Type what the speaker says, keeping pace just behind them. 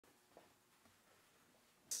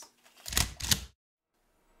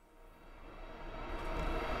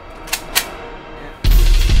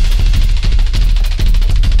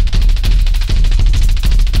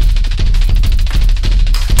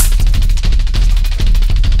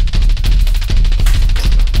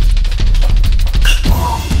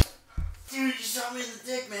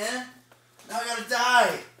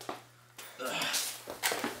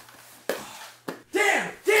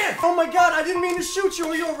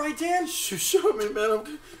right, Dan? Shut me, man.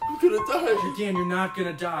 I'm gonna die. Dan, you're not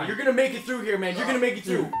gonna die. You're gonna make it through here, man. You're gonna make it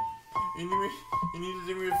through. You need to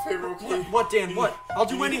do me a favor, okay? What, Dan? What? I'll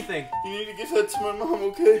do anything. You need to give that to my mom,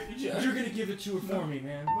 okay? You're gonna give it to her for me,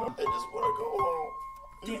 man. I just wanna go home.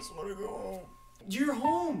 I just wanna go home. You're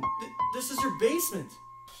home. This is your basement.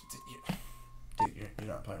 Dude, you're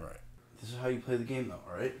not playing right. This is how you play the game, though,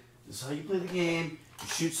 alright? This is how you play the game. You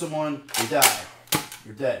shoot someone, they die.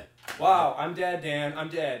 You're dead. Wow, I'm dead, Dan. I'm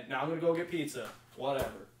dead. Now I'm gonna go get pizza.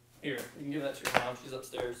 Whatever. Here, you can give that to your mom. She's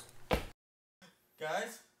upstairs.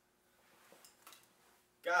 Guys?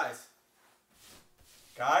 Guys?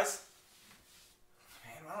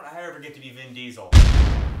 Man, why don't I ever get to be Vin Diesel?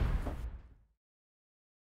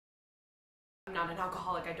 I'm not an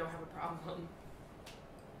alcoholic, I don't have a problem.